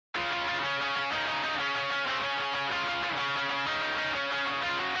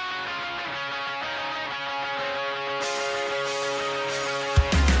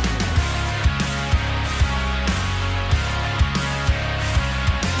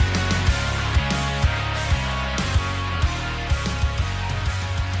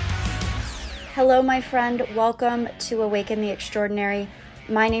Hello, my friend. Welcome to Awaken the Extraordinary.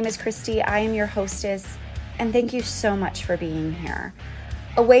 My name is Christy. I am your hostess, and thank you so much for being here.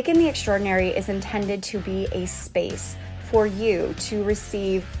 Awaken the Extraordinary is intended to be a space for you to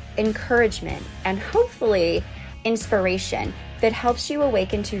receive encouragement and hopefully inspiration that helps you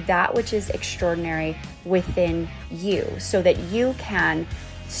awaken to that which is extraordinary within you so that you can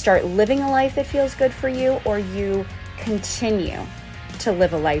start living a life that feels good for you, or you continue to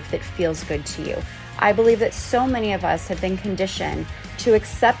live a life that feels good to you. I believe that so many of us have been conditioned to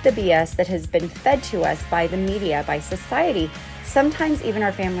accept the BS that has been fed to us by the media, by society, sometimes even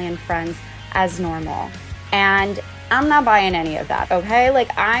our family and friends, as normal. And I'm not buying any of that, okay?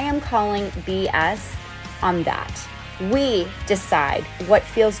 Like, I am calling BS on that. We decide what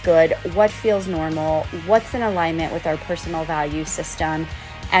feels good, what feels normal, what's in alignment with our personal value system.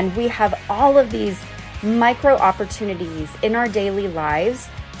 And we have all of these micro opportunities in our daily lives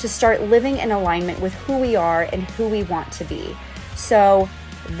to start living in alignment with who we are and who we want to be. So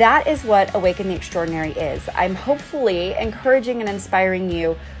that is what Awaken the Extraordinary is. I'm hopefully encouraging and inspiring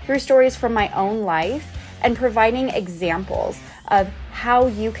you through stories from my own life and providing examples of how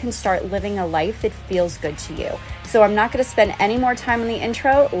you can start living a life that feels good to you. So I'm not going to spend any more time on the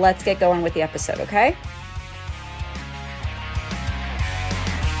intro. Let's get going with the episode, okay?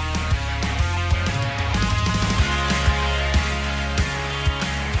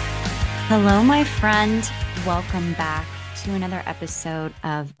 Hello, my friend. Welcome back to another episode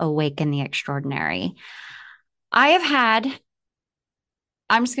of Awaken the Extraordinary. I'm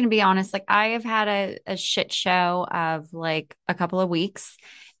just going to be honest, I have had a shit show of like a couple of weeks.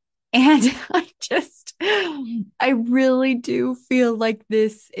 And I really do feel like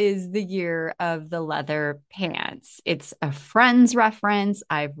this is the year of the leather pants. It's a Friends reference.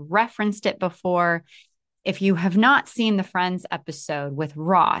 I've referenced it before. If you have not seen the Friends episode with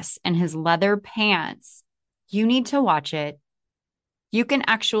Ross and his leather pants, you need to watch it. You can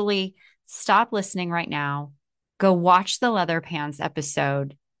actually stop listening right now, go watch the leather pants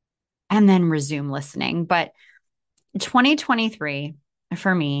episode, and then resume listening. But 2023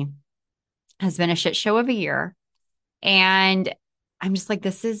 for me has been a shit show of a year. And I'm just like,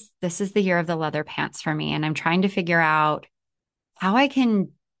 this is the year of the leather pants for me. And I'm trying to figure out how I can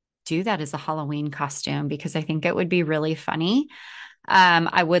do that as a Halloween costume, because I think it would be really funny.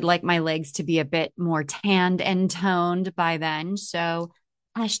 I would like my legs to be a bit more tanned and toned by then. So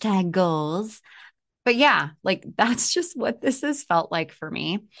hashtag goals. But yeah, like that's just what this has felt like for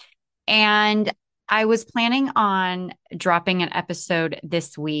me. And I was planning on dropping an episode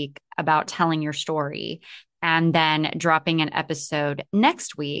this week about telling your story, and then dropping an episode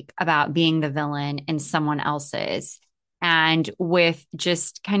next week about being the villain in someone else's. And with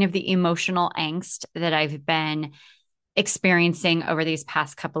just kind of the emotional angst that I've been experiencing over these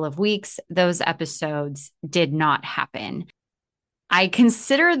past couple of weeks, those episodes did not happen. I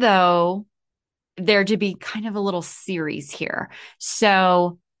consider, though, there to be kind of a little series here.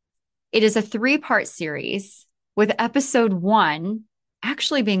 So it is a 3-part series, with episode 1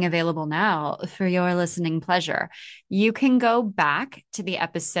 actually being available now for your listening pleasure. You can go back to the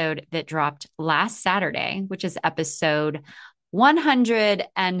episode that dropped last Saturday, which is episode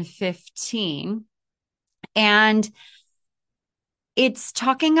 115. And it's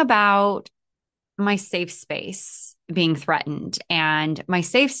talking about my safe space being threatened. And my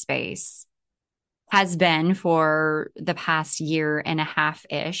safe space has been, for the past year and a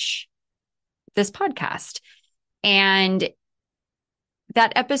half-ish, this podcast. And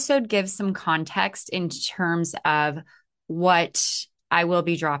that episode gives some context in terms of what I will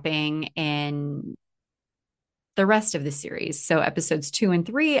be dropping in the rest of the series. So episodes 2 and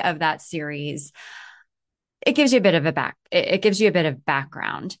 3 of that series, it gives you a bit of it gives you a bit of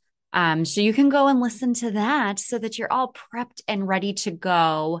background. So you can go and listen to that so that you're all prepped and ready to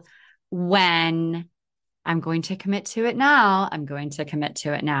go when I'm going to commit to it now.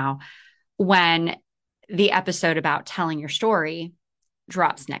 When the episode about telling your story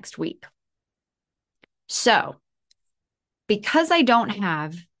drops next week. So, because I don't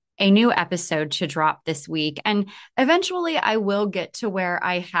have a new episode to drop this week, and eventually I will get to where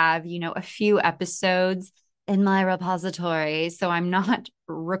I have, a few episodes in my repository, so I'm not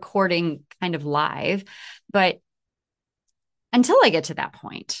recording kind of live, but until I get to that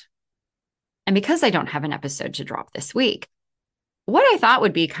point, and because I don't have an episode to drop this week, what I thought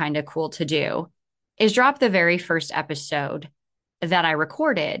would be kind of cool to do is drop the very first episode that I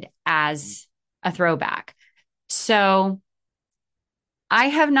recorded as a throwback. So I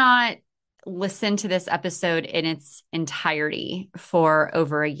have not listened to this episode in its entirety for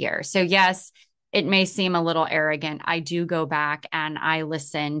over a year. So yes, it may seem a little arrogant. I do go back and I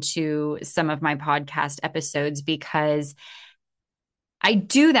listen to some of my podcast episodes because I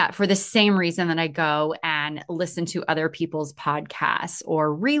do that for the same reason that I go and listen to other people's podcasts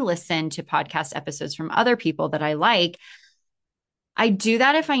or re listen to podcast episodes from other people that I like. I do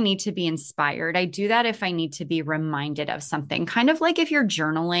that if I need to be inspired. I do that if I need to be reminded of something, kind of like if you're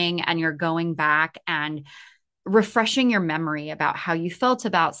journaling and you're going back and refreshing your memory about how you felt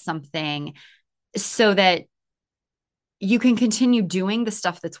about something so that you can continue doing the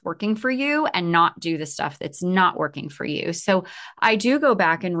stuff that's working for you and not do the stuff that's not working for you. So I do go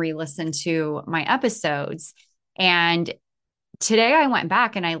back and re listen to my episodes. And today I went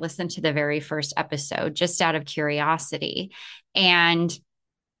back and I listened to the very first episode just out of curiosity. And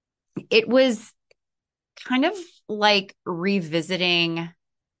it was kind of like revisiting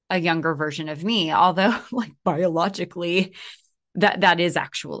a younger version of me, although like biologically that is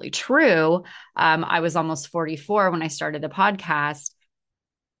actually true. I was almost 44 when I started the podcast.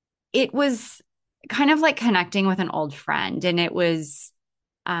 It was kind of like connecting with an old friend, and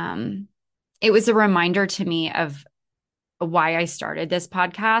um, it was a reminder to me of why I started this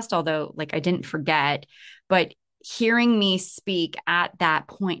podcast. Although, like, I didn't forget, but hearing me speak at that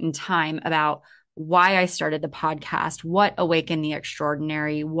point in time about why I started the podcast, what Awaken the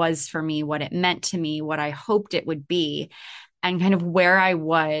Extraordinary was for me, what it meant to me, what I hoped it would be, and kind of where I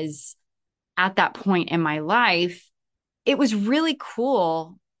was at that point in my life, it was really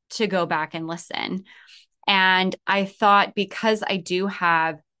cool to go back and listen. And I thought because I do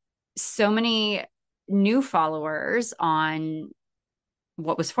have so many new followers on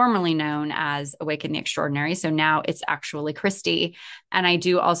what was formerly known as Awaken the Extraordinary. So now it's actually Christy. And I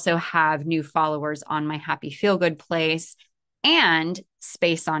do also have new followers on my Happy Feel Good Place and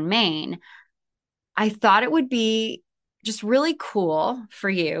Space on Main. I thought it would be just really cool for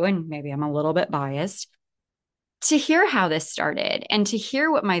you, and maybe I'm a little bit biased, to hear how this started and to hear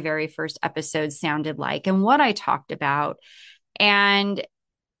what my very first episode sounded like and what I talked about. And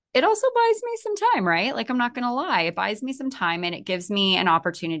it also buys me some time, right? Like, I'm not going to lie, it buys me some time and it gives me an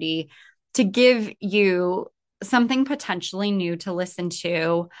opportunity to give you something potentially new to listen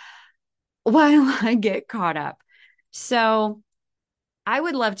to while I get caught up. So, I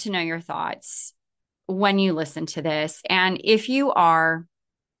would love to know your thoughts when you listen to this. And if you are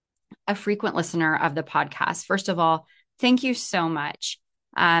a frequent listener of the podcast, first of all, thank you so much.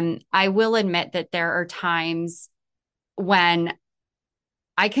 I will admit that there are times when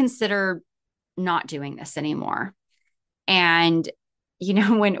I consider not doing this anymore. And,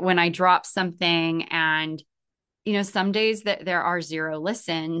 when I drop something and, some days that there are zero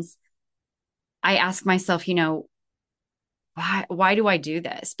listens, I ask myself, why do I do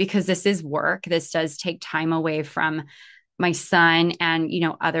this? Because this is work. This does take time away from my son and,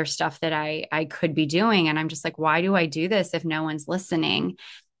 other stuff that I could be doing. And I'm just like, why do I do this if no one's listening?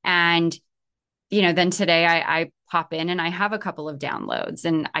 And, then today I pop in and I have a couple of downloads,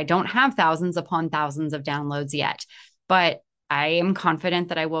 and I don't have thousands upon thousands of downloads yet, but I am confident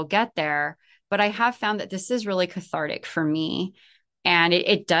that I will get there. But I have found that this is really cathartic for me. And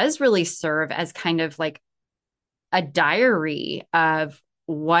it does really serve as kind of like a diary of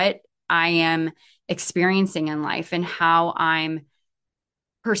what I am experiencing in life and how I'm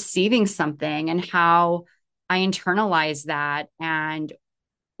perceiving something and how I internalize that and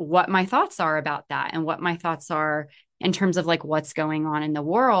what my thoughts are about that and what my thoughts are in terms of like what's going on in the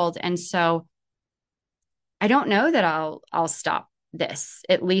world. And so I don't know that I'll stop this.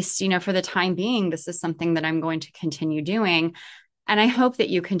 At least, for the time being, this is something that I'm going to continue doing. And I hope that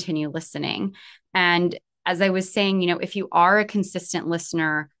you continue listening. And as I was saying, if you are a consistent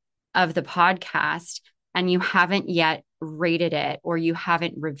listener of the podcast and you haven't yet rated it or you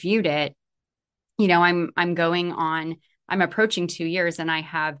haven't reviewed it, I'm approaching 2 years and I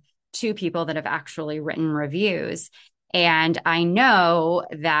have two people that have actually written reviews. And I know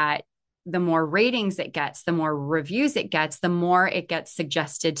that the more ratings it gets, the more reviews it gets, the more it gets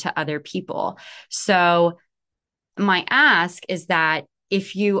suggested to other people. So my ask is that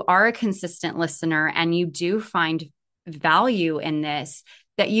if you are a consistent listener and you do find value in this,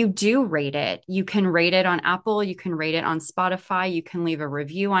 that you do rate it. You can rate it on Apple, you can rate it on Spotify, you can leave a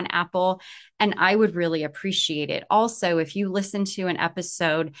review on Apple, and I would really appreciate it. Also, if you listen to an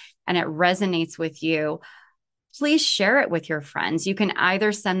episode and it resonates with you, please share it with your friends. You can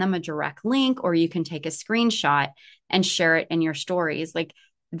either send them a direct link or you can take a screenshot and share it in your stories. Like,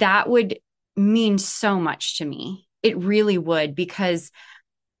 that would mean so much to me. It really would, because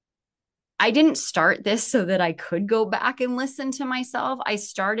I didn't start this so that I could go back and listen to myself. I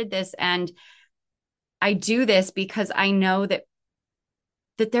started this and I do this because I know that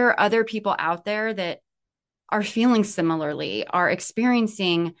that there are other people out there that are feeling similarly, are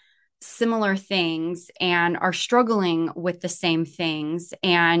experiencing similar things, and are struggling with the same things.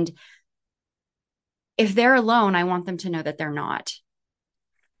 And if they're alone, I want them to know that they're not.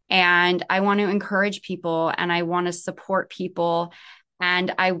 And I want to encourage people, and I want to support people.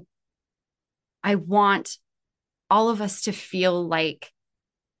 And I want all of us to feel like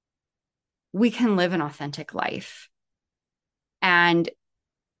we can live an authentic life. And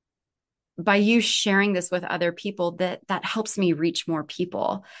by you sharing this with other people, that helps me reach more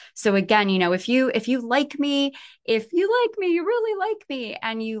people. So again, if you like me, you really like me,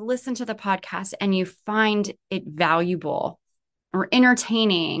 and you listen to the podcast and you find it valuable or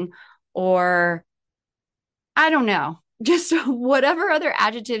entertaining, or I don't know, just whatever other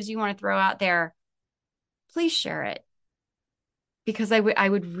adjectives you want to throw out there, please share it, because I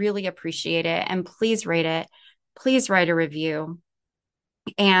would really appreciate it. And please rate it. Please write a review.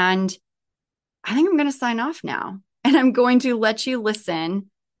 And I think I'm going to sign off now. And I'm going to let you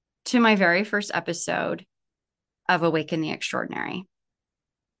listen to my very first episode of Awaken the Extraordinary.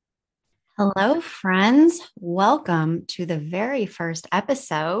 Hello, friends. Welcome to the very first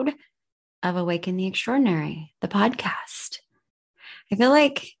episode of Awaken the Extraordinary, the podcast. I feel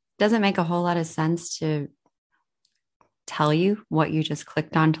like it doesn't make a whole lot of sense to tell you what you just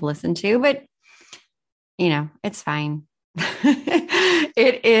clicked on to listen to, but it's fine.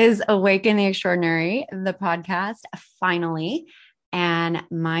 It is Awaken the Extraordinary, the podcast, finally. And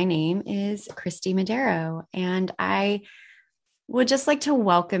my name is Christy Madero, and I would just like to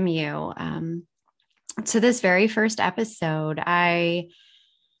welcome you to this very first episode. I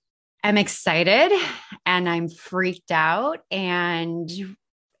am excited and I'm freaked out. And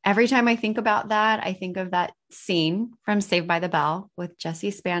every time I think about that, I think of that scene from Saved by the Bell with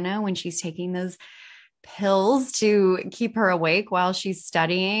Jessie Spano when she's taking those pills to keep her awake while she's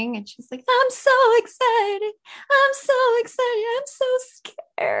studying. And she's like, I'm so excited. I'm so excited. I'm so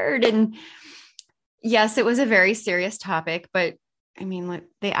scared. And yes, it was a very serious topic, but I mean, like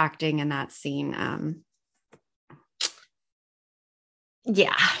the acting in that scene,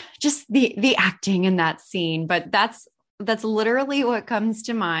 just the acting in that scene. But that's literally what comes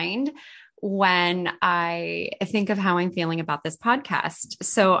to mind when I think of how I'm feeling about this podcast.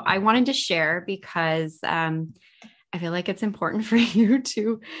 So I wanted to share because I feel like it's important for you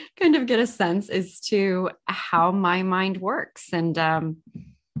to kind of get a sense as to how my mind works. And I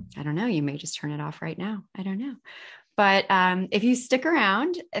don't know, you may just turn it off right now. I don't know. But if you stick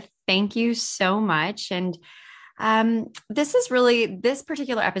around, thank you so much. And this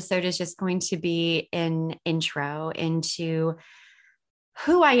particular episode is just going to be an intro into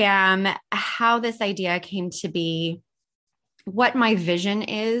who I am, how this idea came to be, what my vision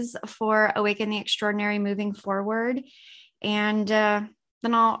is for Awaken the Extraordinary moving forward. And then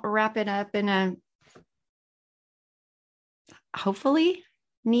I'll wrap it up in a hopefully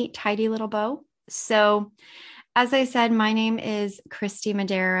neat, tidy little bow. So, as I said, my name is Christy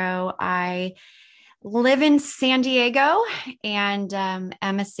Madero. I live in San Diego and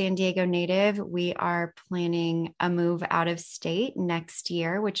am a San Diego native. We are planning a move out of state next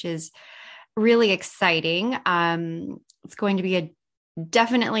year, which is really exciting. It's going to be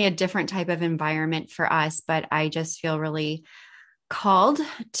definitely a different type of environment for us, but I just feel really called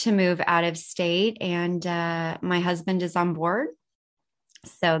to move out of state, and my husband is on board.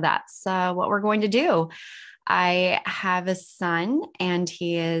 So that's what we're going to do. I have a son, and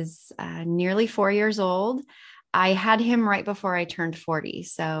he is nearly 4 years old. I had him right before I turned 40.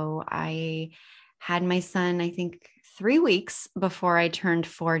 So I had my son, I think, 3 weeks before I turned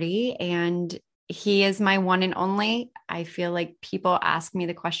 40. And he is my one and only. I feel like people ask me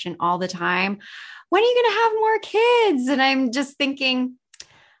the question all the time, when are you going to have more kids? And I'm just thinking,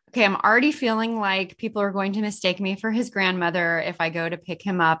 okay, I'm already feeling like people are going to mistake me for his grandmother if I go to pick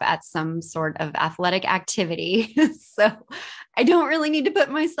him up at some sort of athletic activity. So I don't really need to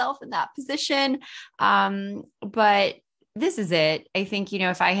put myself in that position. But this is it. I think,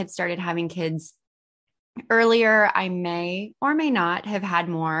 if I had started having kids earlier, I may or may not have had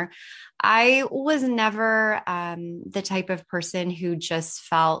more. I was never the type of person who just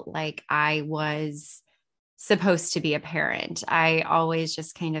felt like I was supposed to be a parent. I always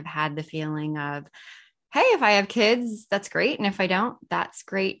just kind of had the feeling of, hey, if I have kids, that's great. And if I don't, that's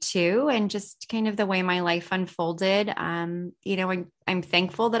great too. And just kind of the way my life unfolded. I'm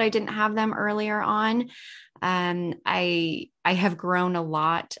thankful that I didn't have them earlier on. I have grown a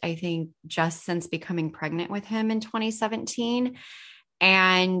lot, I think, just since becoming pregnant with him in 2017.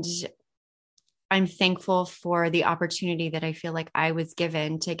 And I'm thankful for the opportunity that I feel like I was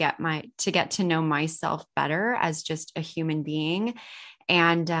given to get to know myself better as just a human being.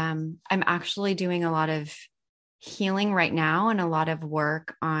 And I'm actually doing a lot of healing right now and a lot of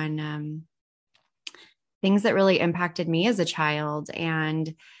work on things that really impacted me as a child.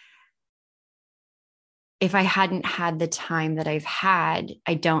 And if I hadn't had the time that I've had,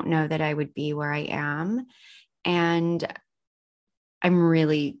 I don't know that I would be where I am. And I'm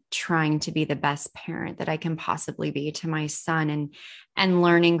really trying to be the best parent that I can possibly be to my son, and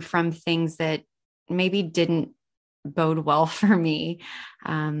learning from things that maybe didn't bode well for me,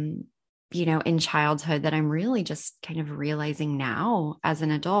 um, in childhood, that I'm really just kind of realizing now as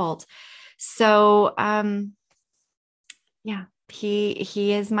an adult. So, yeah,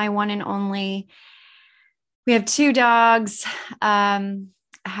 he is my one and only. We have two dogs. I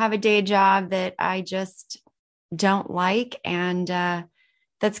have a day job that I just don't like, and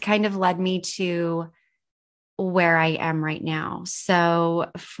that's kind of led me to where I am right now. So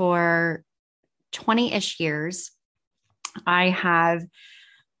for 20-ish years, I have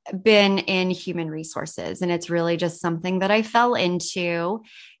been in human resources, and it's really just something that I fell into,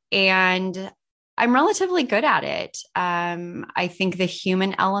 and I'm relatively good at it. I think the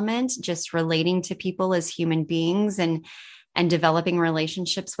human element, just relating to people as human beings and developing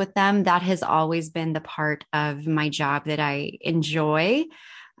relationships with them, that has always been the part of my job that I enjoy.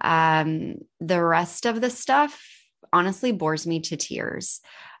 The rest of the stuff honestly bores me to tears.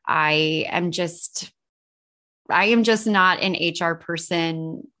 I am just I am just not an HR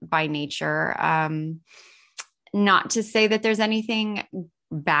person by nature. Not to say that there's anything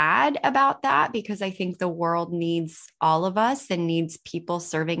bad about that, because I think the world needs all of us and needs people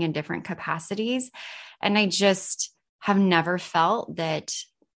serving in different capacities. And I just have never felt that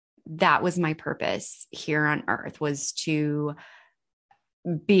that was my purpose here on earth, was to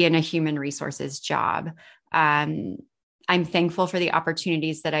be in a human resources job. Um, I'm thankful for the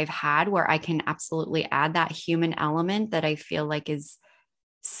opportunities that I've had where I can absolutely add that human element that I feel like is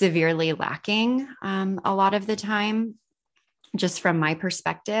severely lacking a lot of the time, just from my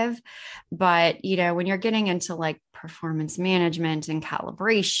perspective. But, when you're getting into like performance management and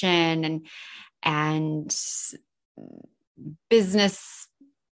calibration and business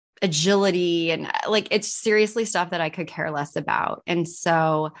agility, and like, it's seriously stuff that I could care less about. And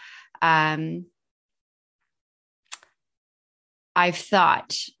so, I've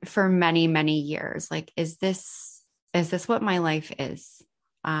thought for many, many years, like, is this what my life is?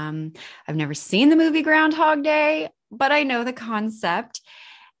 I've never seen the movie Groundhog Day, but I know the concept.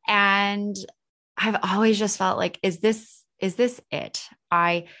 And I've always just felt like, is this it?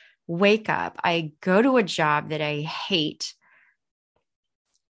 I wake up, I go to a job that I hate,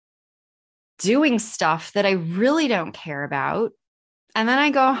 doing stuff that I really don't care about. And then I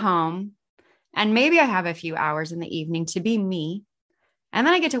go home, and maybe I have a few hours in the evening to be me. And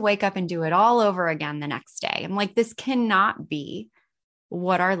then I get to wake up and do it all over again the next day. I'm like, this cannot be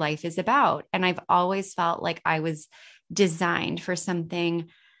what our life is about. And I've always felt like I was designed for something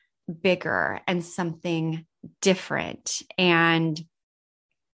bigger and something different. And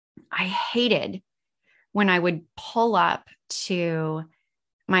I hated when I would pull up to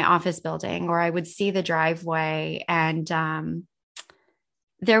my office building, or I would see the driveway, and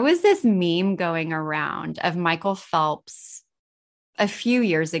there was this meme going around of Michael Phelps a few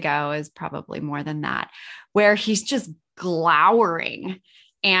years ago, is probably more than that, where he's just glowering.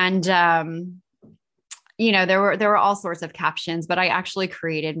 And there were all sorts of captions, but I actually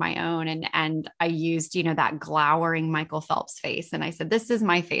created my own, and I used, that glowering Michael Phelps face. And I said, this is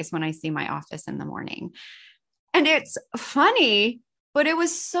my face when I see my office in the morning. And it's funny, but it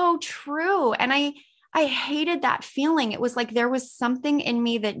was so true. And I hated that feeling. It was like there was something in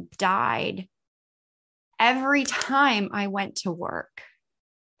me that died every time I went to work.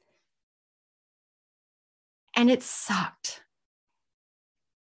 And it sucked.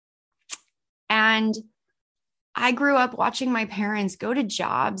 And I grew up watching my parents go to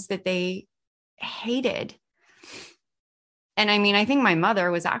jobs that they hated. And I mean, I think my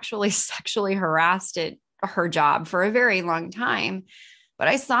mother was actually sexually harassed at her job for a very long time. But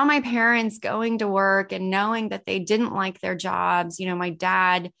I saw my parents going to work and knowing that they didn't like their jobs. My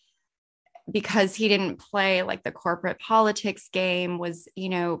dad, because he didn't play like the corporate politics game, was,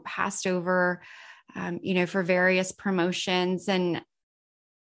 passed over, for various promotions. And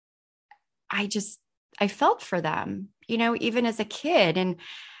I felt for them, even as a kid. And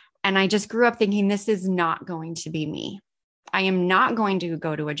I just grew up thinking, this is not going to be me. I am not going to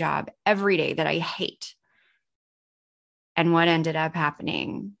go to a job every day that I hate. And what ended up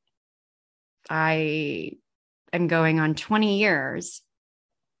happening, I am going on 20 years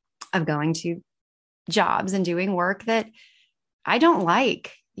of going to jobs and doing work that I don't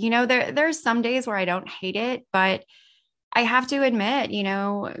like. There's some days where I don't hate it, but I have to admit,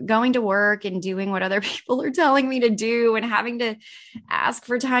 going to work and doing what other people are telling me to do and having to ask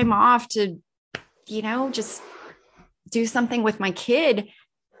for time off to, just do something with my kid,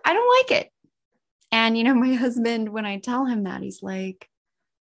 I don't like it. And, my husband, when I tell him that, he's like,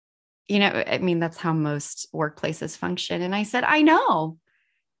 I mean, that's how most workplaces function. And I said, I know.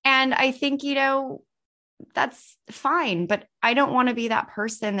 And I think, that's fine, but I don't want to be that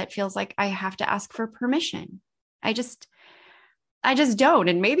person that feels like I have to ask for permission. I just, I just don't.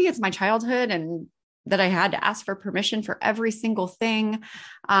 And maybe it's my childhood and that I had to ask for permission for every single thing.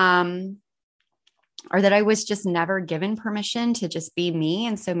 Um, or that I was just never given permission to just be me.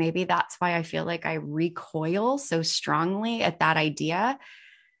 And so maybe that's why I feel like I recoil so strongly at that idea.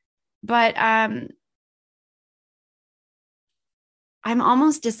 But I'm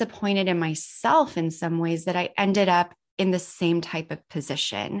almost disappointed in myself in some ways that I ended up in the same type of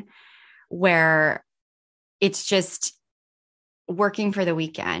position where it's just working for the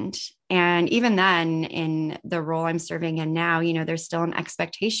weekend. And even then, in the role I'm serving in now, there's still an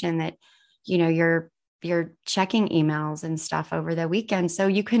expectation that, you're checking emails and stuff over the weekend. So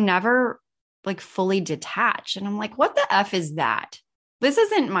you can never like fully detach. And I'm like, what the F is that? This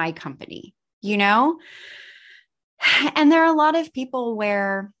isn't my company, you know? And there are a lot of people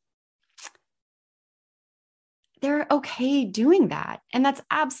where they're okay doing that. And that's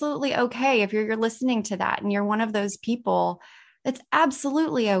absolutely okay. If you're listening to that and you're one of those people, it's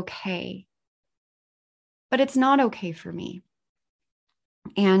absolutely okay. But it's not okay for me.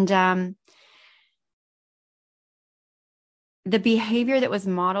 And the behavior that was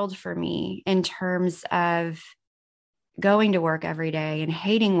modeled for me in terms of going to work every day and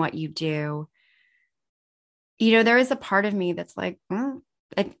hating what you do, there is a part of me that's like,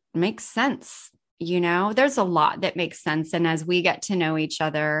 it makes sense. There's a lot that makes sense. And as we get to know each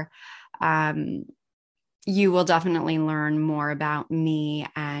other, you will definitely learn more about me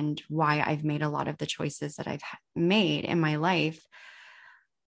and why I've made a lot of the choices that I've made in my life.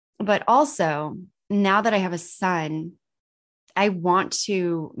 But also, now that I have a son, I want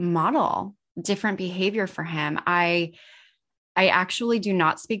to model different behavior for him. I actually do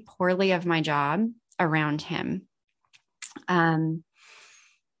not speak poorly of my job around him. Even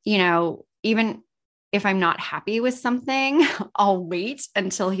if I'm not happy with something, I'll wait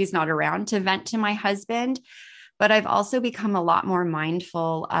until he's not around to vent to my husband. But I've also become a lot more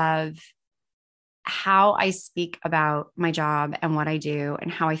mindful of how I speak about my job and what I do and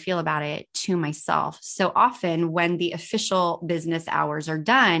how I feel about it to myself. So often when the official business hours are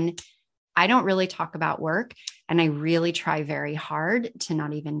done, I don't really talk about work, and I really try very hard to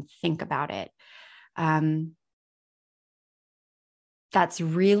not even think about it. That's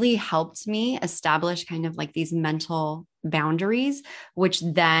really helped me establish kind of like these mental boundaries, which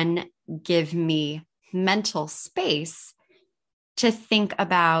then give me mental space to think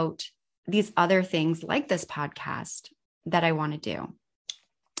about these other things like this podcast that I want to do.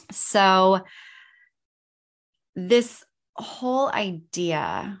 So, this whole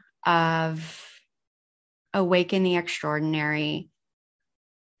idea of awaken the extraordinary,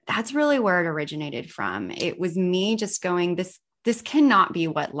 that's really where it originated from. It was me just going, this cannot be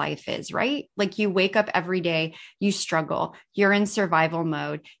what life is, right? Like you wake up every day, you struggle, you're in survival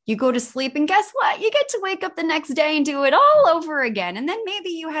mode, you go to sleep, and guess what? You get to wake up the next day and do it all over again. And then maybe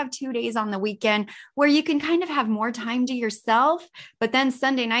you have 2 days on the weekend where you can kind of have more time to yourself. But then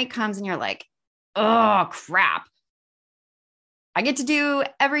Sunday night comes and you're like, oh, crap. I get to do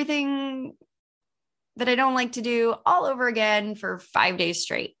everything that I don't like to do all over again for 5 days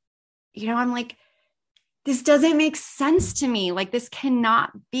straight. I'm like, this doesn't make sense to me. Like, this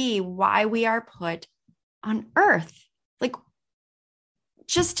cannot be why we are put on earth. Like,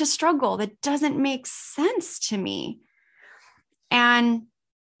 just to struggle, that doesn't make sense to me. And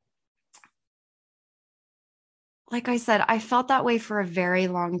like I said, I felt that way for a very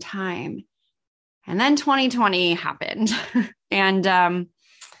long time. And then 2020 happened. And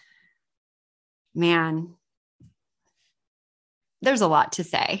man, there's a lot to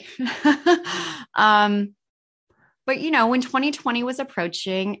say. But when 2020 was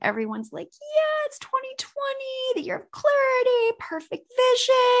approaching, everyone's like, yeah, it's 2020, the year of clarity, perfect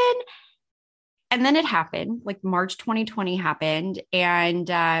vision. And then it happened, like March 2020 happened,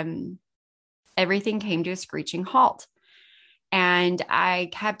 and everything came to a screeching halt. And I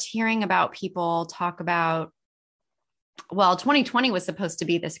kept hearing about people talk about, well, 2020 was supposed to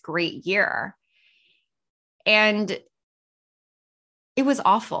be this great year. And it was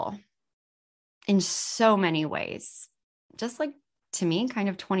awful in so many ways, just like to me, kind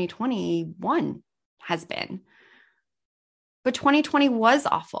of 2021 has been. But 2020 was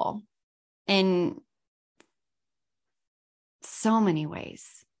awful in so many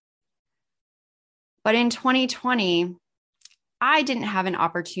ways. But in 2020, I didn't have an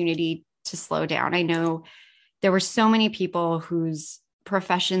opportunity to slow down. I know there were so many people whose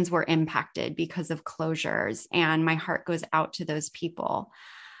professions were impacted because of closures, and my heart goes out to those people.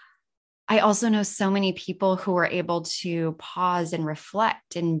 I also know so many people who were able to pause and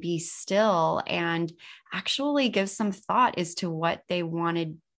reflect and be still and actually give some thought as to what they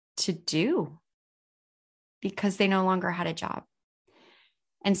wanted to do because they no longer had a job.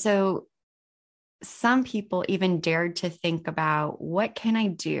 And so some people even dared to think about, what can I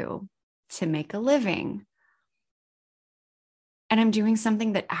do to make a living? And I'm doing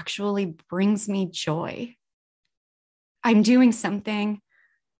something that actually brings me joy. I'm doing something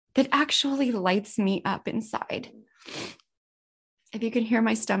that actually lights me up inside. If you can hear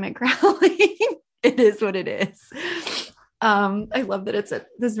my stomach growling, it is what it is. I love that it's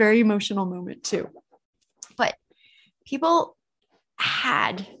this very emotional moment too. But people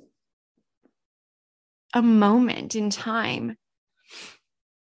had a moment in time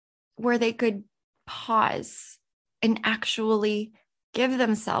where they could pause and actually give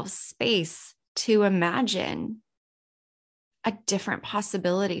themselves space to imagine a different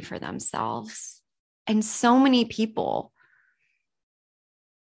possibility for themselves. And so many people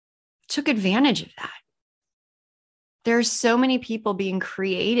took advantage of that. There's so many people being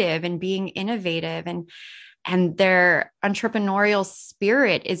creative and being innovative, and their entrepreneurial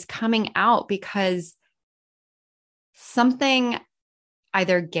spirit is coming out because something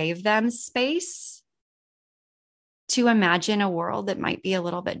either gave them space to imagine a world that might be a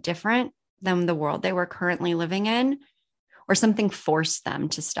little bit different than the world they were currently living in, or something forced them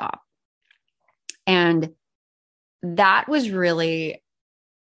to stop. And that was really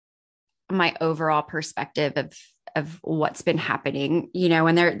my overall perspective of what's been happening,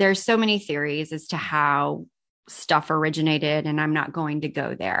 and there's so many theories as to how stuff originated, and I'm not going to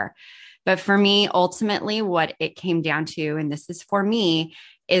go there. But for me, ultimately, what it came down to, and this is for me,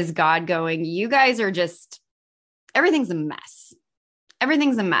 is God going, you guys are just, everything's a mess.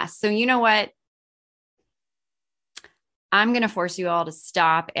 Everything's a mess. So you know what? I'm going to force you all to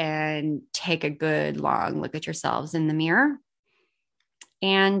stop and take a good long look at yourselves in the mirror.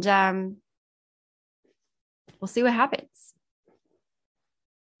 And we'll see what happens.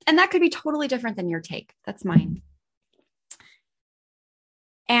 And that could be totally different than your take. That's mine.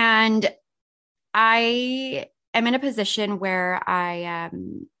 And I am in a position where I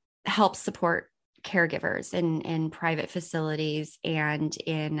help support caregivers in private facilities and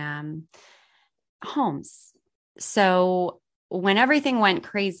in homes. So when everything went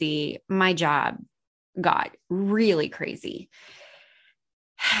crazy, my job got really crazy.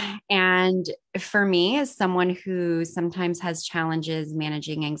 And for me, as someone who sometimes has challenges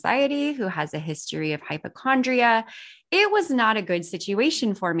managing anxiety, who has a history of hypochondria, it was not a good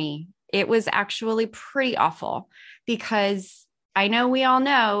situation for me. It was actually pretty awful because I know we all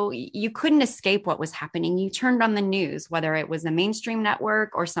know you couldn't escape what was happening. You turned on the news, whether it was a mainstream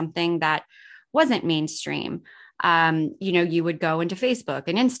network or something that wasn't mainstream. You would go into Facebook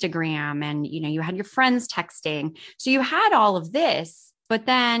and Instagram and, you had your friends texting. So you had all of this, but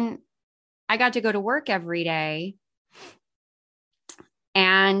then I got to go to work every day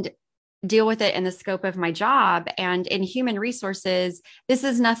and deal with it in the scope of my job. And in human resources, this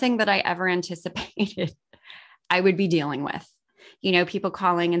is nothing that I ever anticipated I would be dealing with. People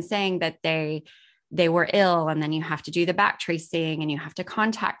calling and saying that they were ill, and then you have to do the back tracing and you have to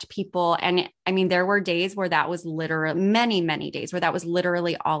contact people. And I mean, there were days where that was literally many days where that was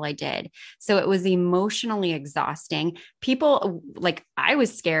literally all I did. So it was emotionally exhausting. People, like, I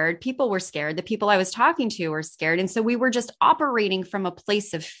was scared. People were scared. The people I was talking to were scared. And so we were just operating from a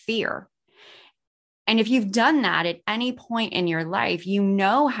place of fear. And if you've done that at any point in your life, you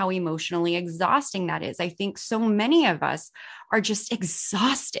know how emotionally exhausting that is. I think so many of us are just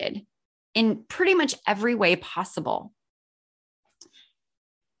exhausted in pretty much every way possible.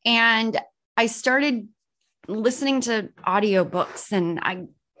 And I started listening to audiobooks, and I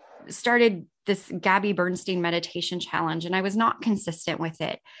started this Gabby Bernstein meditation challenge, and I was not consistent with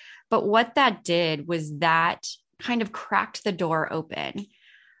it. But what that did was that kind of cracked the door open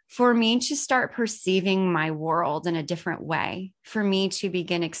for me to start perceiving my world in a different way, for me to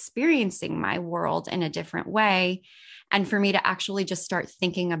begin experiencing my world in a different way, and for me to actually just start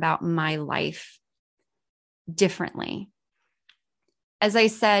thinking about my life differently. As I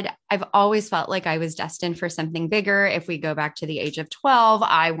said, I've always felt like I was destined for something bigger. If we go back to the age of 12,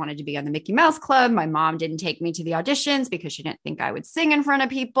 I wanted to be on the Mickey Mouse Club. My mom didn't take me to the auditions because she didn't think I would sing in front of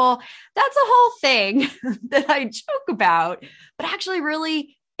people. That's a whole thing that I joke about, but actually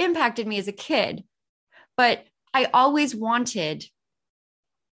really impacted me as a kid. But I always wanted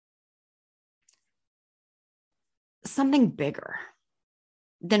something bigger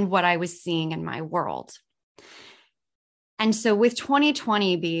than what I was seeing in my world. And so, with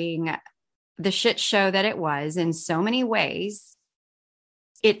 2020 being the shit show that it was in so many ways,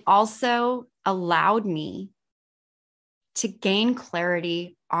 it also allowed me to gain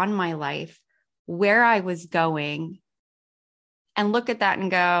clarity on my life, where I was going, and look at that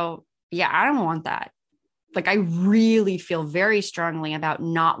and go, yeah, I don't want that. Like, I really feel very strongly about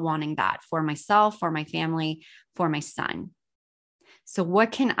not wanting that for myself, for my family, for my son. So,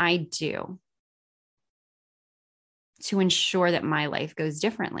 what can I do to ensure that my life goes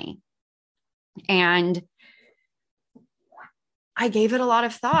differently? And I gave it a lot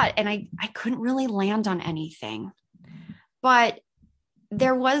of thought, and I couldn't really land on anything. But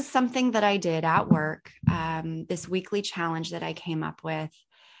there was something that I did at work, this weekly challenge that I came up with.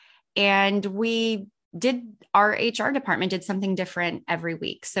 And our HR department did something different every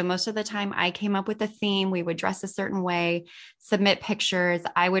week. So most of the time I came up with a theme. We would dress a certain way, submit pictures.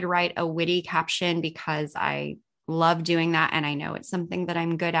 I would write a witty caption because I love doing that. And I know it's something that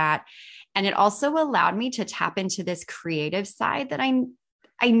I'm good at. And it also allowed me to tap into this creative side that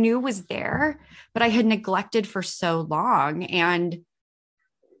I knew was there, but I had neglected for so long. And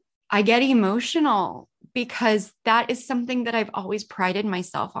I get emotional because that is something that I've always prided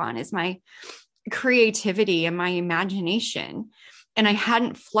myself on, is my creativity and my imagination. And I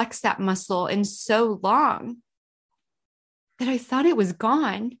hadn't flexed that muscle in so long that I thought it was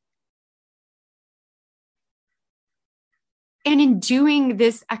gone. And in doing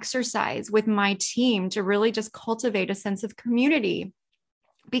this exercise with my team to really just cultivate a sense of community,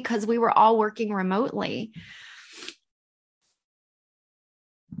 because we were all working remotely,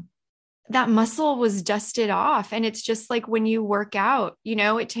 that muscle was dusted off. And it's just like when you work out,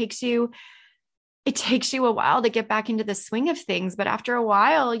 it takes you a while to get back into the swing of things. But after a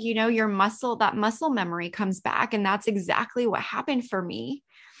while, that muscle memory comes back. And that's exactly what happened for me.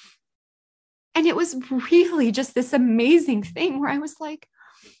 And it was really just this amazing thing where I was like,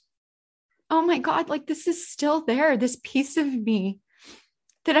 oh my God, like this is still there, this piece of me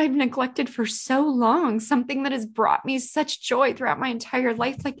that I've neglected for so long, something that has brought me such joy throughout my entire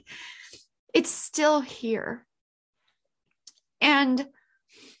life. Like, it's still here. And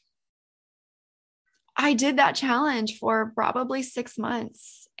I did that challenge for probably 6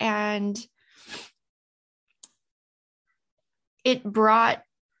 months, and it brought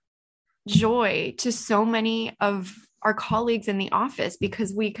joy to so many of our colleagues in the office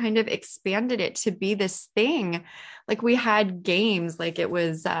because we kind of expanded it to be this thing. Like, we had games, like it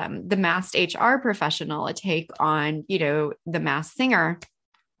was the masked HR professional, a take on, the masked singer.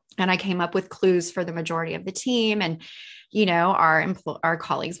 And I came up with clues for the majority of the team, and our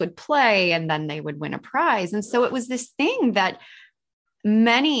colleagues would play, and then they would win a prize. And so it was this thing that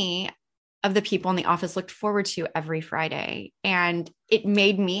many of the people in the office looked forward to every Friday. And it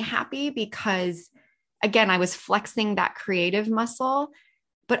made me happy because, again, I was flexing that creative muscle,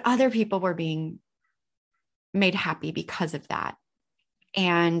 but other people were being made happy because of that.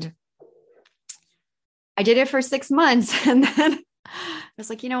 And I did it for 6 months. And then I was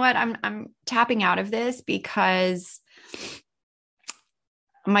like, you know what? I'm tapping out of this because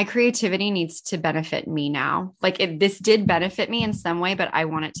my creativity needs to benefit me now. Like, this did benefit me in some way, but I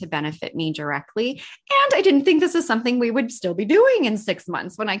want it to benefit me directly. And I didn't think this is something we would still be doing in 6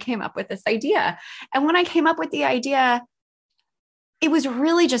 months when I came up with this idea. And when I came up with the idea, it was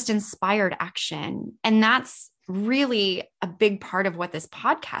really just inspired action. And that's really a big part of what this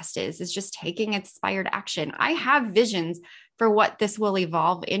podcast is just taking inspired action. I have visions for what this will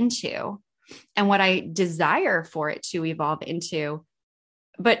evolve into and what I desire for it to evolve into.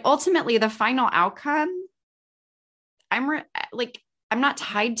 But ultimately, the final outcome, I'm not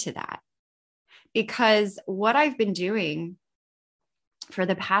tied to that, because what I've been doing for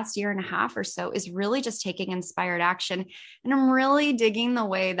the past year and a half or so is really just taking inspired action. And I'm really digging the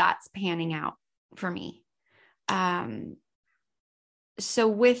way that's panning out for me. So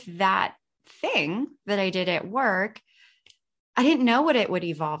with that thing that I did at work, I didn't know what it would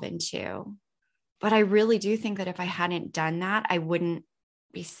evolve into, but I really do think that if I hadn't done that, I wouldn't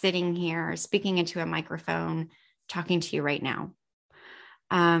be sitting here speaking into a microphone, talking to you right now.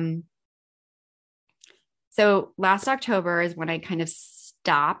 So last October is when I kind of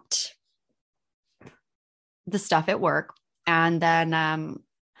stopped the stuff at work. And then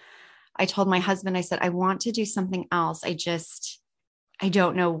I told my husband, I said, I want to do something else. I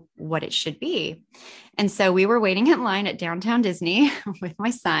don't know what it should be. And so we were waiting in line at downtown Disney with my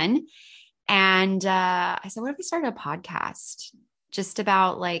son. And I said, what if we started a podcast just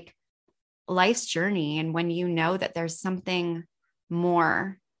about like life's journey. And when you know that there's something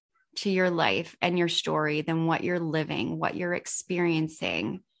more to your life and your story than what you're living, what you're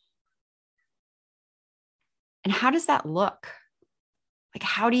experiencing. And how does that look? Like,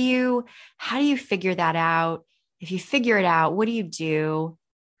 how do you figure that out? If you figure it out, what do you do?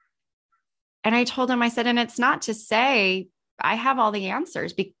 And I told him, I said, and it's not to say I have all the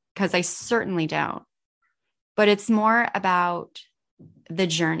answers, because I certainly don't, but it's more about the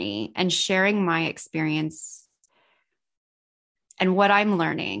journey and sharing my experience and what I'm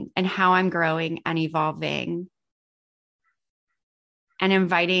learning and how I'm growing and evolving, and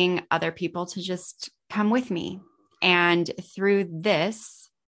inviting other people to just come with me. And through this,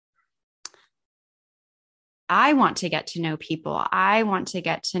 I want to get to know people. I want to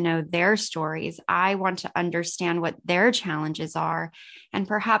get to know their stories. I want to understand what their challenges are and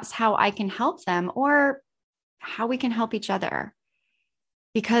perhaps how I can help them or how we can help each other.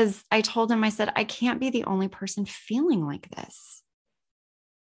 Because I told him, I said, I can't be the only person feeling like this.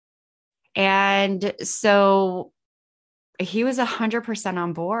 And so he was 100%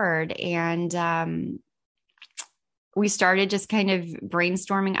 on board. And we started just kind of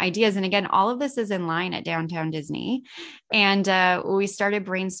brainstorming ideas. And again, all of this is in line at Downtown Disney. And we started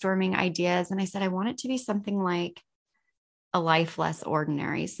brainstorming ideas. And I said, I want it to be something like A Life Less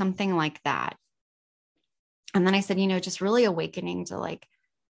Ordinary, something like that. And then I said, just really awakening to like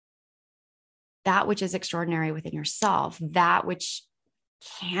that which is extraordinary within yourself, that which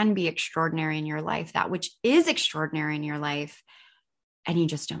can be extraordinary in your life, that which is extraordinary in your life, and you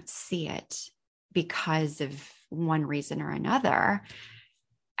just don't see it because of one reason or another.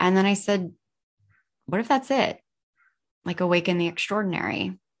 And then I said, what if that's it? Like, awaken the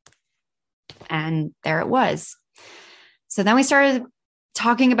extraordinary. And there it was. So then we started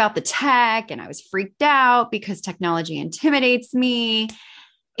talking about the tech, and I was freaked out because technology intimidates me.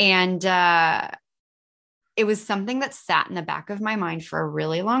 And it was something that sat in the back of my mind for a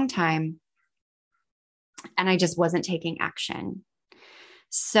really long time. And I just wasn't taking action.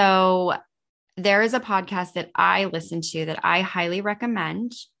 So there is a podcast that I listen to that I highly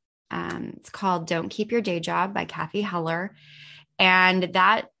recommend. It's called Don't Keep Your Day Job by Kathy Heller. And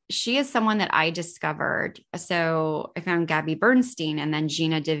she is someone that I discovered. So I found Gabby Bernstein and then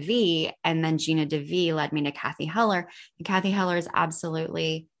Gina DeVee. And then Gina DeVee led me to Kathy Heller. And Kathy Heller is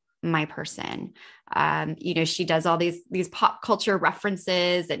absolutely my person. She does all these pop culture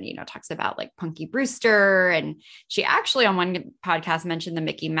references and, talks about like Punky Brewster. And she actually on one podcast mentioned the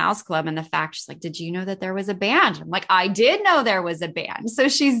Mickey Mouse Club and the fact she's like, did you know that there was a band? I'm like, I did know there was a band. So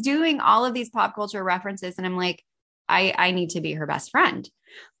she's doing all of these pop culture references. And I'm like, I need to be her best friend.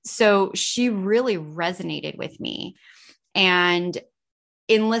 So she really resonated with me. And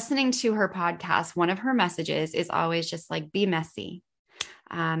in listening to her podcast, one of her messages is always just like, be messy.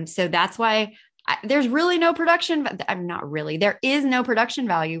 So that's why there's really no production. I'm not really, there is no production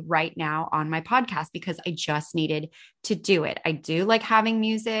value right now on my podcast because I just needed to do it. I do like having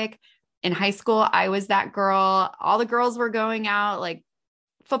music. In high school, I was that girl. All the girls were going out like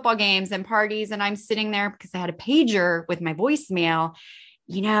football games and parties. And I'm sitting there because I had a pager with my voicemail,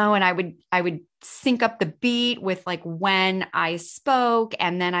 and I would sync up the beat with like when I spoke,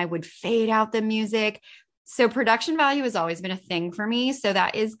 and then I would fade out the music. So production value has always been a thing for me. So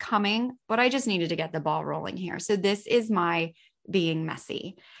that is coming, but I just needed to get the ball rolling here. So this is my being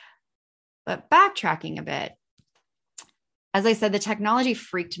messy. But backtracking a bit, as I said, the technology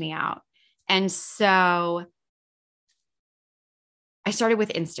freaked me out. And so I started with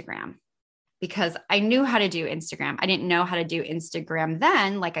Instagram because I knew how to do Instagram. I didn't know how to do Instagram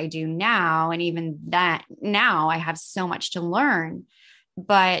then like I do now. And even that now I have so much to learn,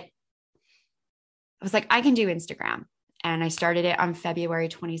 but I was like, I can do Instagram. And I started it on February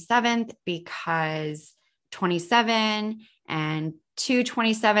 27th because 27 and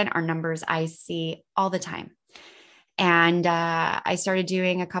 227 are numbers I see all the time. And I started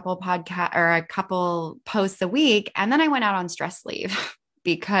doing a couple posts a week. And then I went out on stress leave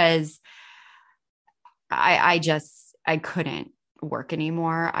because I couldn't work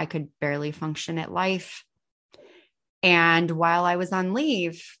anymore. I could barely function at life. And while I was on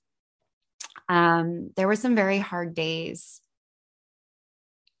leave, there were some very hard days,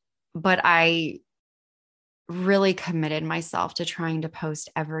 but I really committed myself to trying to post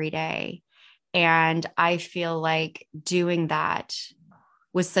every day. And I feel like doing that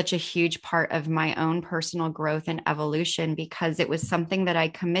was such a huge part of my own personal growth and evolution because it was something that I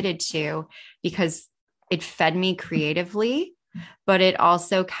committed to because it fed me creatively, but it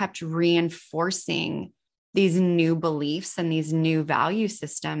also kept reinforcing these new beliefs and these new value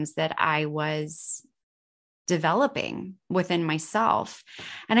systems that I was developing within myself.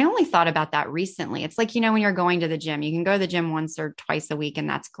 And I only thought about that recently. It's like, when you're going to the gym, you can go to the gym once or twice a week, and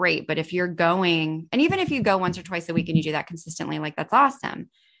that's great. But if you're going, and even if you go once or twice a week and you do that consistently, like that's awesome.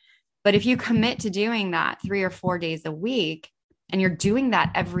 But if you commit to doing that 3 or 4 days a week, and you're doing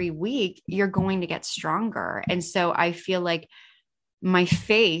that every week, you're going to get stronger. And so I feel like my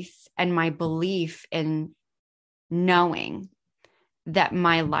faith and my belief in knowing that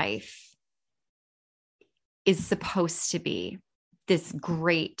my life is supposed to be this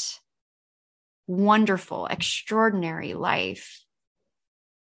great, wonderful, extraordinary life,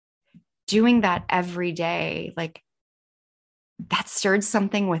 doing that every day, like that stirred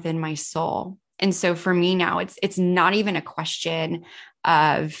something within my soul. And so for me now, it's not even a question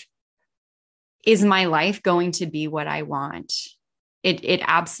of, is my life going to be what I want? It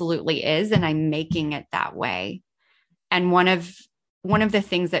absolutely is. And I'm making it that way. And one of the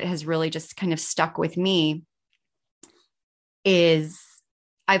things that has really just kind of stuck with me is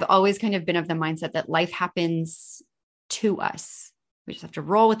I've always kind of been of the mindset that life happens to us. We just have to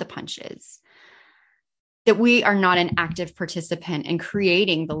roll with the punches. That we are not an active participant in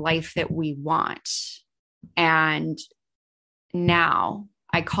creating the life that we want. And now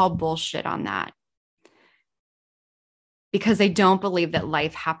I call bullshit on that, because I don't believe that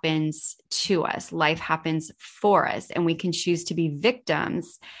life happens to us. Life happens for us, and we can choose to be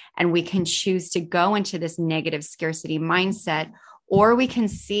victims, and we can choose to go into this negative scarcity mindset, or we can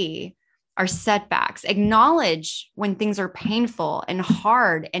see our setbacks, acknowledge when things are painful and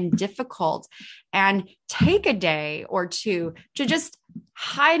hard and difficult, and take a day or two to just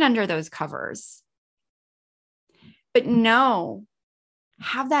hide under those covers. But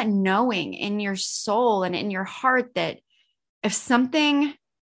have that knowing in your soul and in your heart that if something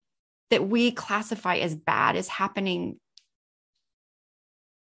that we classify as bad is happening,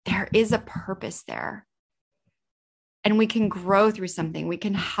 there is a purpose there. And we can grow through something. We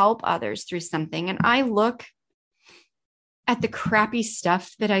can help others through something. And I look at the crappy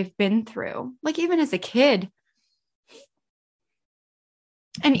stuff that I've been through, like even as a kid.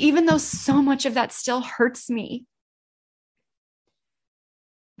 And even though so much of that still hurts me,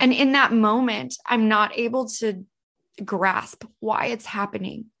 and in that moment, I'm not able to grasp why it's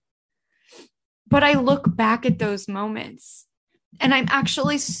happening. But I look back at those moments and I'm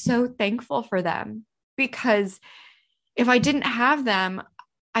actually so thankful for them, because if I didn't have them,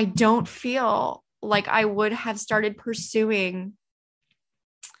 I don't feel like I would have started pursuing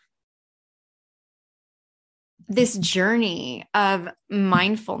this journey of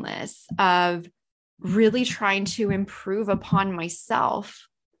mindfulness, of really trying to improve upon myself.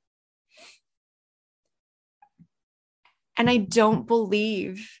 And I don't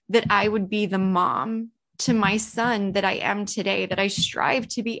believe that I would be the mom to my son that I am today, that I strive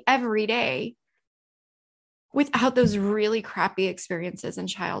to be every day, without those really crappy experiences in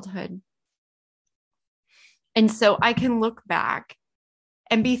childhood. And so I can look back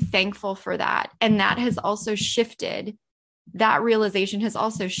and be thankful for that. And that has also shifted, that realization has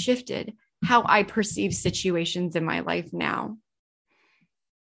also shifted how I perceive situations in my life now.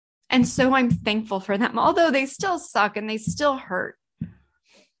 And so I'm thankful for them. Although they still suck and they still hurt,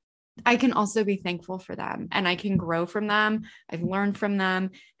 I can also be thankful for them, and I can grow from them. I've learned from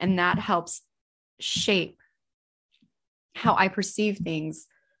them, and that helps shape how I perceive things,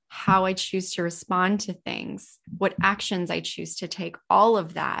 how I choose to respond to things, what actions I choose to take. All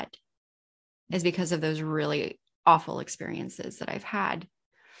of that is because of those really awful experiences that I've had.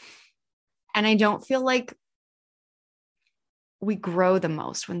 And I don't feel like we grow the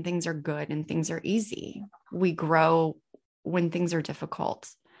most when things are good and things are easy. We grow when things are difficult.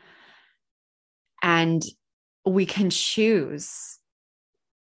 And we can choose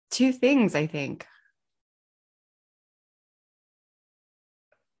two things, I think.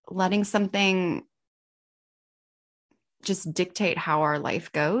 Letting something just dictate how our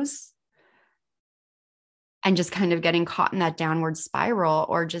life goes, and just kind of getting caught in that downward spiral,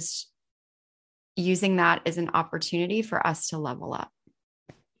 or just using that as an opportunity for us to level up.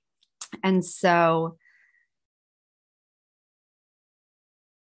 And so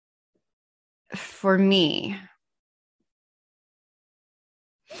for me,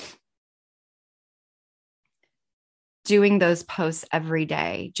 doing those posts every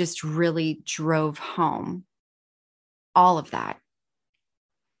day just really drove home all of that.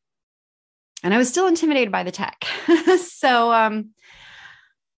 And I was still intimidated by the tech. So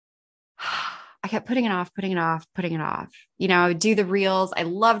I kept putting it off. I would do the reels. I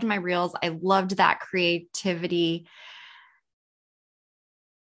loved my reels. I loved that creativity.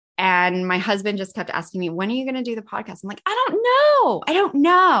 And my husband just kept asking me, when are you going to do the podcast? I'm like, I don't know. I don't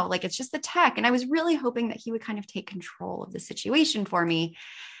know. Like, it's just the tech. And I was really hoping that he would kind of take control of the situation for me.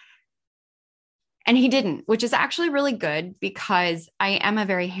 And he didn't, which is actually really good because I am a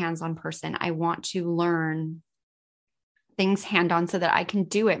very hands-on person. I want to learn things hand-on so that I can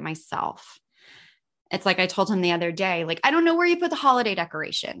do it myself. It's like I told him the other day, like, I don't know where you put the holiday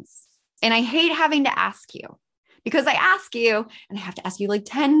decorations. And I hate having to ask you because I ask you and I have to ask you like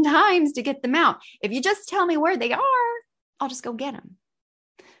 10 times to get them out. If you just tell me where they are, I'll just go get them.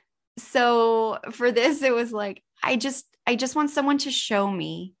 So for this, it was like, I just want someone to show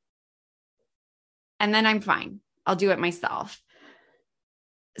me and then I'm fine. I'll do it myself.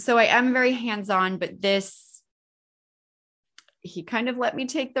 So I am very hands-on, but this, he kind of let me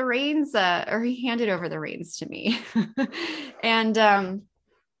take the reins, or he handed over the reins to me. And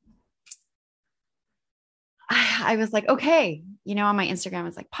I was like, okay, on my Instagram,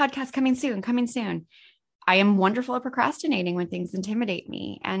 it's like podcast coming soon, coming soon. I am wonderful at procrastinating when things intimidate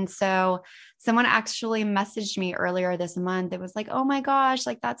me. And so someone actually messaged me earlier this month. It was like, oh my gosh,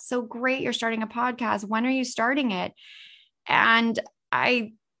 like that's so great. You're starting a podcast. When are you starting it? And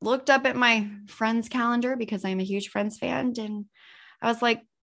I looked up at my friend's calendar because I'm a huge Friends fan. And I was like,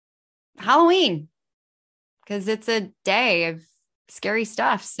 Halloween, because it's a day of scary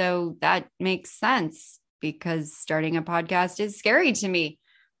stuff. So that makes sense because starting a podcast is scary to me.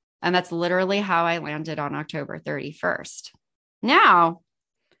 And that's literally how I landed on October 31st. Now,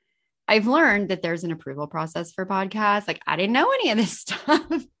 I've learned that there's an approval process for podcasts. Like I didn't know any of this stuff.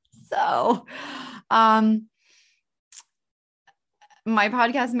 So, my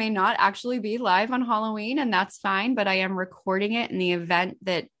podcast may not actually be live on Halloween, and that's fine, but I am recording it in the event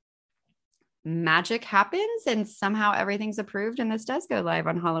that magic happens and somehow everything's approved and this does go live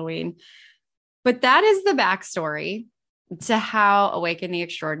on Halloween. But that is the backstory to how Awaken the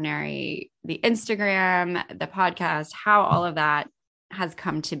Extraordinary, the Instagram, the podcast, how all of that has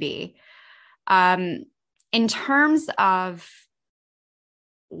come to be. In terms of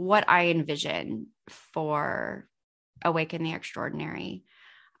what I envision for Awaken the Extraordinary,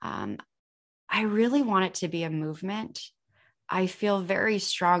 I really want it to be a movement. I feel very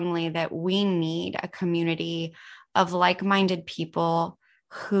strongly that we need a community of like-minded people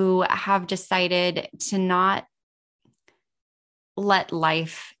who have decided to not let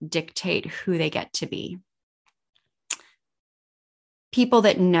life dictate who they get to be. People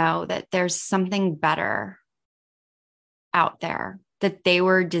that know that there's something better out there, that they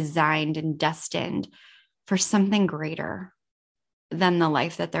were designed and destined for something greater than the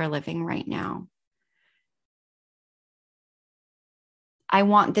life that they're living right now. I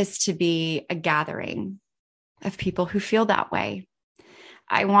want this to be a gathering of people who feel that way.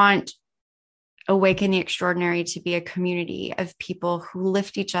 I want Awaken the Extraordinary to be a community of people who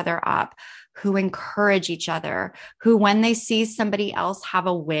lift each other up, who encourage each other, who, when they see somebody else have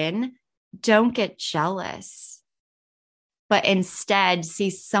a win, don't get jealous, but instead see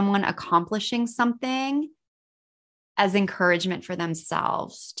someone accomplishing something as encouragement for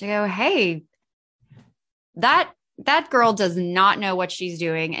themselves to go, hey, that girl does not know what she's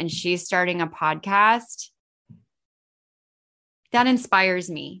doing and she's starting a podcast. That inspires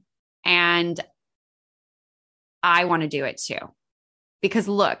me. And I want to do it too. Because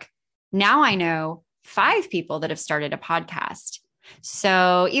look, now I know 5 people that have started a podcast.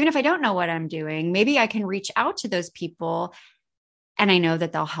 So even if I don't know what I'm doing, maybe I can reach out to those people and I know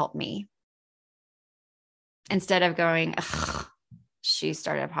that they'll help me. Instead of going, she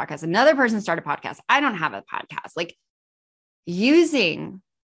started a podcast, another person started a podcast, I don't have a podcast. Like using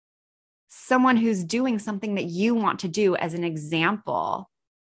someone who's doing something that you want to do as an example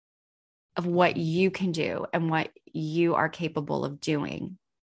of what you can do and what you are capable of doing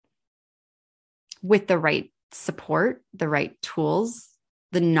with the right support, the right tools,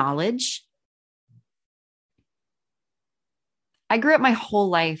 the knowledge. I grew up my whole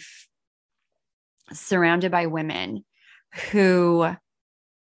life surrounded by women who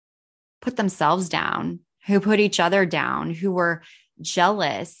put themselves down, who put each other down, who were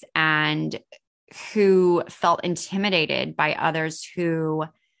jealous and who felt intimidated by others who,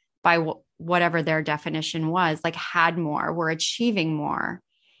 by whatever their definition was, like had more, were achieving more.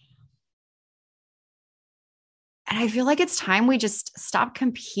 And I feel like it's time we just stop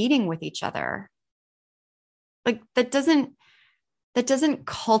competing with each other. Like that doesn't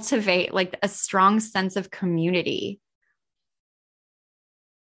cultivate like a strong sense of community.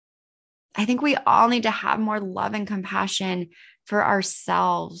 I think we all need to have more love and compassion for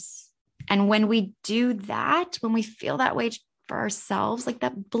ourselves. And when we do that, when we feel that way for ourselves, like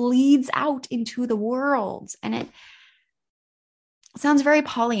that bleeds out into the world. And sounds very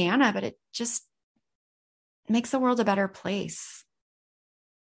Pollyanna, but it just makes the world a better place.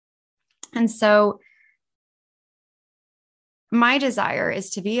 And so my desire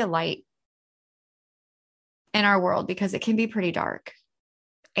is to be a light in our world because it can be pretty dark.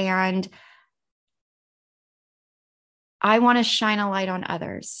 And I want to shine a light on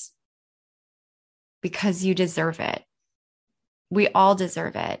others because you deserve it. We all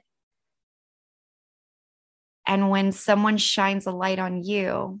deserve it. And when someone shines a light on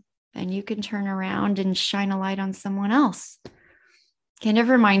you, then you can turn around and shine a light on someone else. Kind of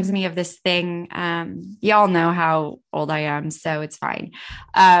reminds me of this thing. Y'all know how old I am, so it's fine.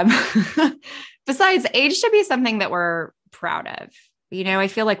 Um, Besides, age should be something that we're proud of. You know, I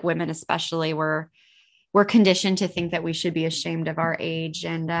feel like women, especially, we're conditioned to think that we should be ashamed of our age.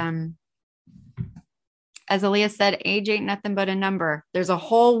 And as Aaliyah said, age ain't nothing but a number. There's a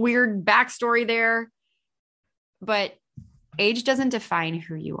whole weird backstory there, but age doesn't define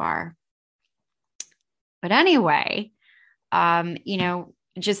who you are. But anyway,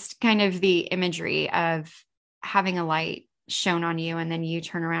 just kind of the imagery of having a light shone on you and then you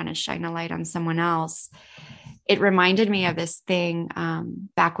turn around and shine a light on someone else. It reminded me of this thing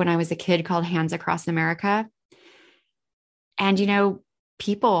back when I was a kid called Hands Across America. And,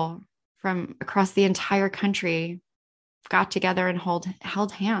 people from across the entire country got together and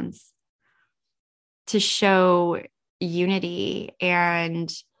held hands to show unity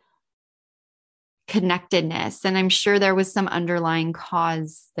and connectedness. And I'm sure there was some underlying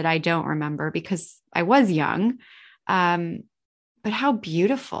cause that I don't remember because I was young. But how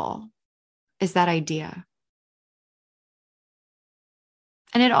beautiful is that idea?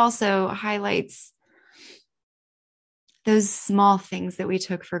 And it also highlights those small things that we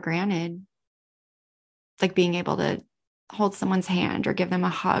took for granted, like being able to hold someone's hand or give them a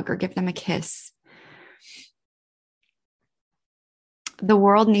hug or give them a kiss. The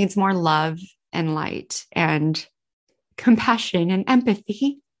world needs more love and light and compassion and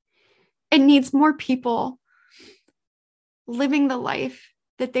empathy. It needs more people living the life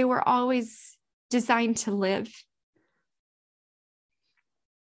that they were always designed to live.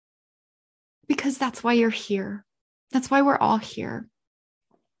 Because that's why you're here. That's why we're all here.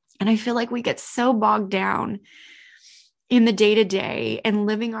 And I feel like we get so bogged down in the day-to-day and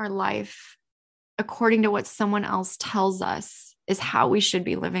living our life according to what someone else tells us is how we should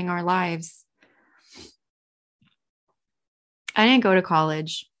be living our lives. I didn't go to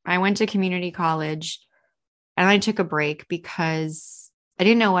college. I went to community college and I took a break because I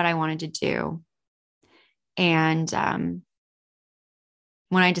didn't know what I wanted to do. And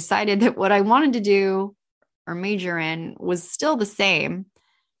when I decided that what I wanted to do or major in was still the same,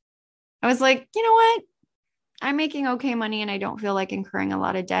 I was like, you know what? I'm making okay money and I don't feel like incurring a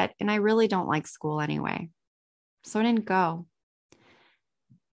lot of debt. And I really don't like school anyway. So I didn't go.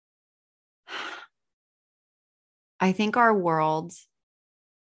 I think our world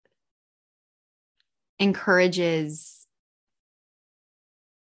encourages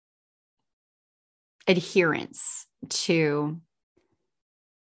adherence to,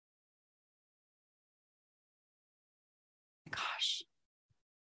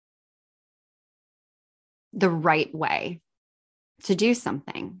 the right way to do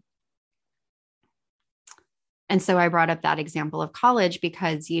something. And so I brought up that example of college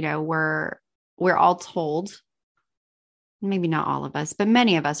because, we're all told, maybe not all of us, but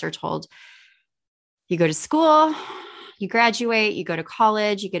many of us are told, you go to school, you graduate, you go to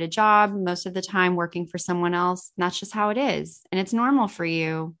college, you get a job, most of the time working for someone else. And that's just how it is. And it's normal for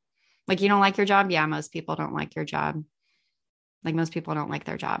you. Like, you don't like your job? Yeah, most people don't like your job. Like, most people don't like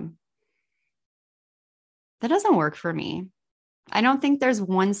their job. That doesn't work for me. I don't think there's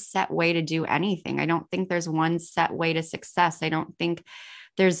one set way to do anything. I don't think there's one set way to success. I don't think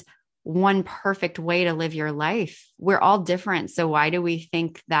there's one perfect way to live your life. We're all different. So why do we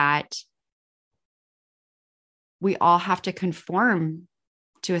think that we all have to conform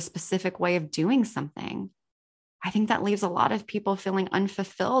to a specific way of doing something? I think that leaves a lot of people feeling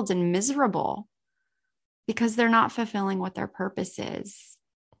unfulfilled and miserable because they're not fulfilling what their purpose is.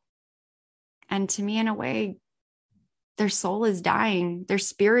 And to me, in a way, their soul is dying. Their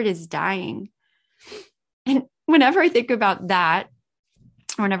spirit is dying. And whenever I think about that,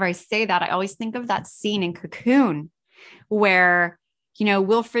 whenever I say that, I always think of that scene in Cocoon where,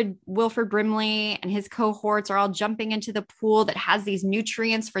 Wilfred Brimley and his cohorts are all jumping into the pool that has these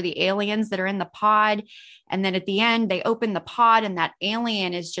nutrients for the aliens that are in the pod. And then at the end, they open the pod and that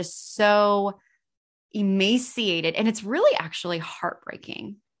alien is just so emaciated. And it's really actually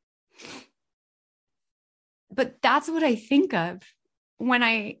heartbreaking. But that's what I think of when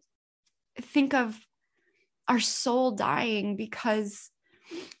I think of our soul dying because,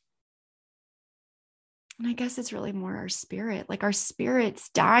 and I guess it's really more our spirit, like our spirit's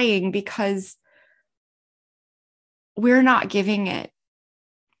dying because we're not giving it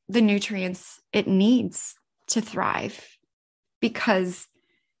the nutrients it needs to thrive, because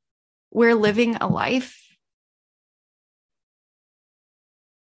we're living a life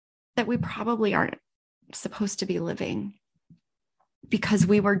that we probably aren't supposed to be living, because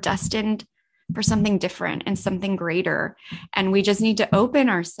we were destined for something different and something greater. And we just need to open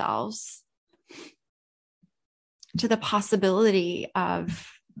ourselves to the possibility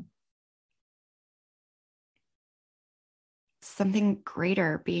of something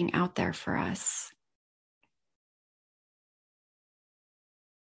greater being out there for us.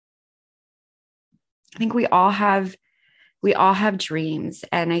 I think we all have dreams.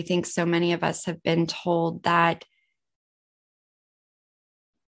 And I think so many of us have been told that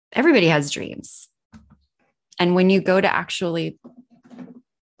everybody has dreams. And when you go to actually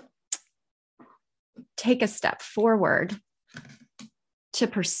take a step forward to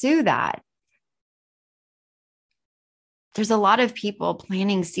pursue that, there's a lot of people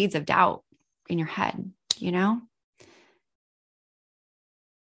planting seeds of doubt in your head, you know?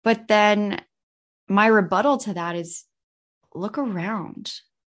 But then my rebuttal to that is, look around.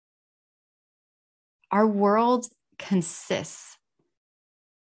 Our world consists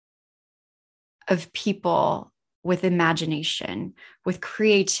of people with imagination, with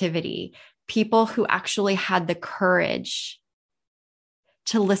creativity, people who actually had the courage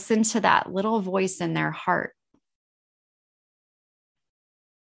to listen to that little voice in their heart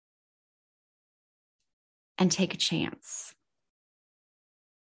and take a chance.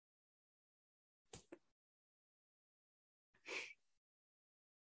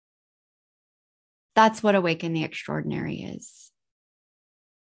 That's what Awaken the Extraordinary is.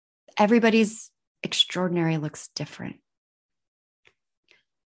 Everybody's extraordinary looks different.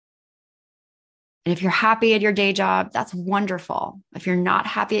 And if you're happy at your day job, that's wonderful. If you're not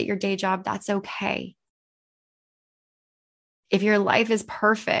happy at your day job, that's okay. If your life is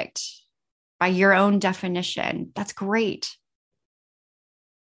perfect by your own definition, that's great.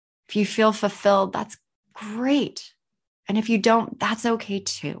 If you feel fulfilled, that's great. And if you don't, that's okay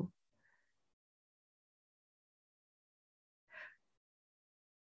too.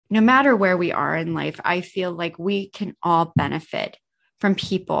 No matter where we are in life, I feel like we can all benefit from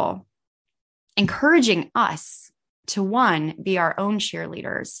people encouraging us to, one, be our own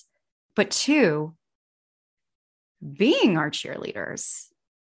cheerleaders, but two, being our cheerleaders.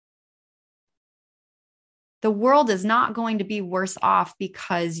 The world is not going to be worse off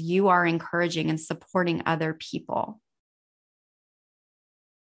because you are encouraging and supporting other people,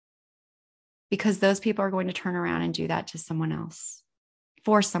 because those people are going to turn around and do that to someone else,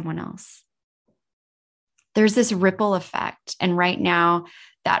 for someone else. There's this ripple effect. And right now,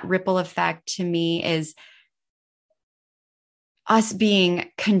 that ripple effect to me is us being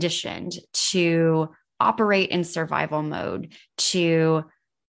conditioned to operate in survival mode, to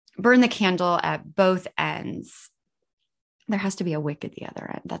burn the candle at both ends. There has to be a wick at the other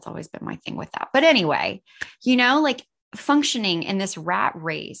end. That's always been my thing with that. But anyway, like functioning in this rat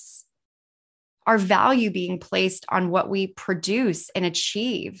race, our value being placed on what we produce and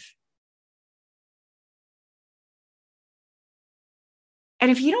achieve. And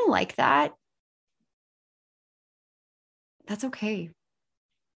if you don't like that, that's okay.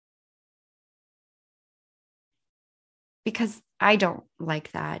 Because I don't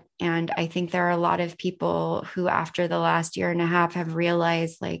like that. And I think there are a lot of people who, after the last year and a half, have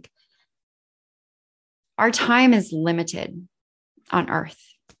realized like our time is limited on Earth.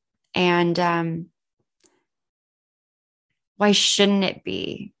 And why shouldn't it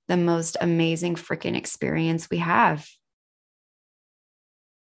be the most amazing freaking experience we have?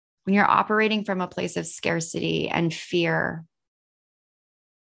 When you're operating from a place of scarcity and fear,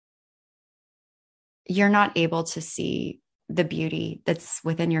 you're not able to see the beauty that's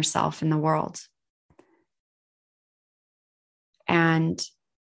within yourself and the world. And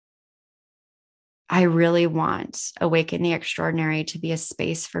I really want Awaken the Extraordinary to be a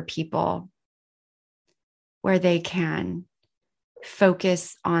space for people where they can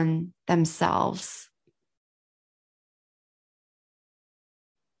focus on themselves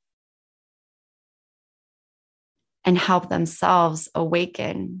and help themselves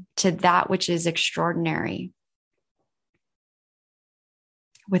awaken to that which is extraordinary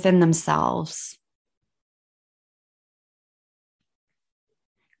within themselves.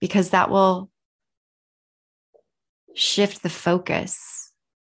 Because that will shift the focus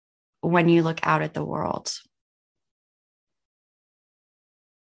when you look out at the world.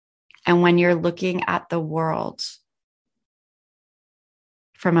 And when you're looking at the world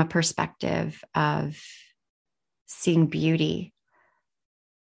from a perspective of seeing beauty,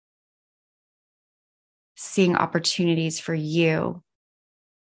 seeing opportunities for you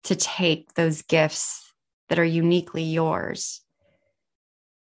to take those gifts that are uniquely yours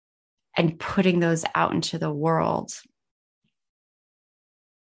and putting those out into the world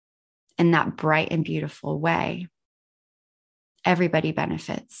in that bright and beautiful way, everybody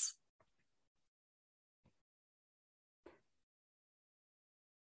benefits.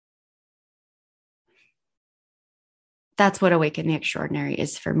 That's what Awaken the Extraordinary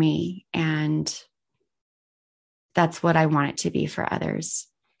is for me. And that's what I want it to be for others.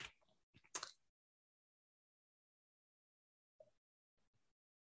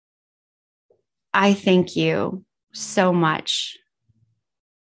 I thank you so much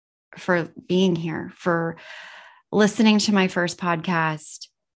for being here, for listening to my first podcast.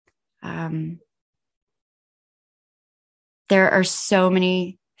 There are so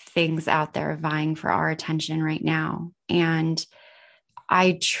many things out there vying for our attention right now. And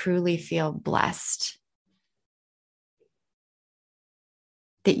I truly feel blessed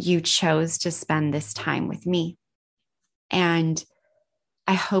that you chose to spend this time with me. And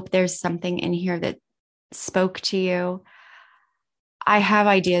I hope there's something in here that spoke to you. I have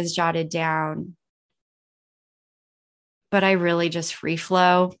ideas jotted down, but I really just free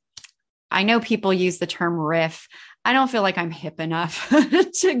flow. I know people use the term riff. I don't feel like I'm hip enough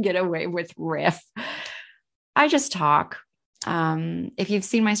to get away with riff. I just talk. If you've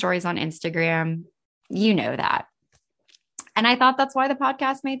seen my stories on Instagram, you know that. And I thought that's why the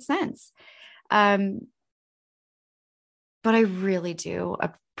podcast made sense. But I really do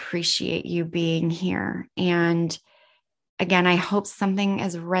appreciate you being here. And again, I hope something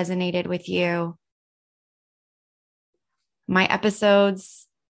has resonated with you. My episodes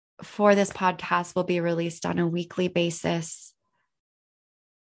for this podcast will be released on a weekly basis.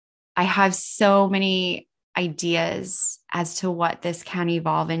 I have so many ideas as to what this can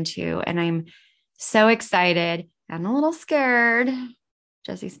evolve into, and I'm so excited and a little scared,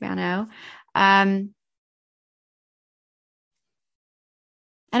 Jessie Spano. And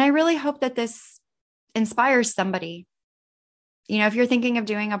I really hope that this inspires somebody. You know, if you're thinking of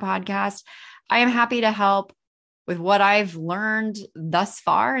doing a podcast, I am happy to help with what I've learned thus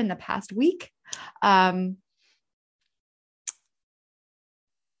far in the past week. I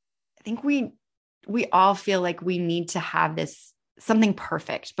think we all feel like we need to have this something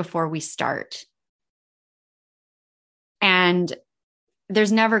perfect before we start. And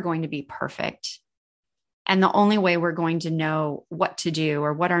there's never going to be perfect. And the only way we're going to know what to do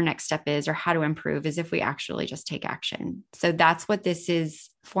or what our next step is or how to improve is if we actually just take action. So that's what this is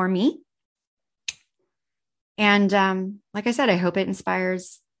for me. And like I said, I hope it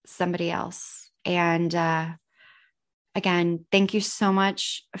inspires somebody else. And again, thank you so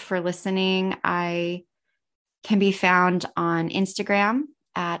much for listening. I can be found on Instagram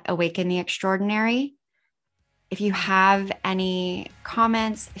at Awaken the Extraordinary. If you have any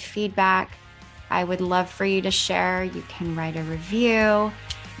comments, feedback, I would love for you to share. You can write a review.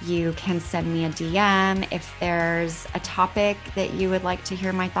 You can send me a DM. If there's a topic that you would like to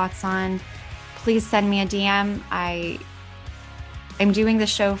hear my thoughts on, please send me a DM. I'm doing the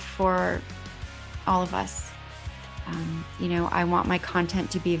show for all of us. I want my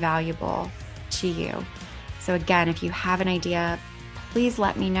content to be valuable to you. So again, if you have an idea, please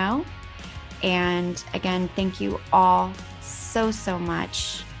let me know. And again, thank you all so, so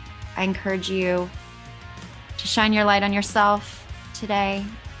much. I encourage you to shine your light on yourself today.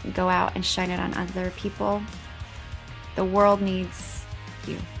 Go out and shine it on other people. The world needs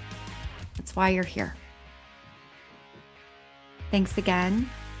you. That's why you're here. Thanks again,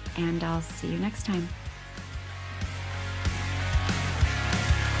 and I'll see you next time.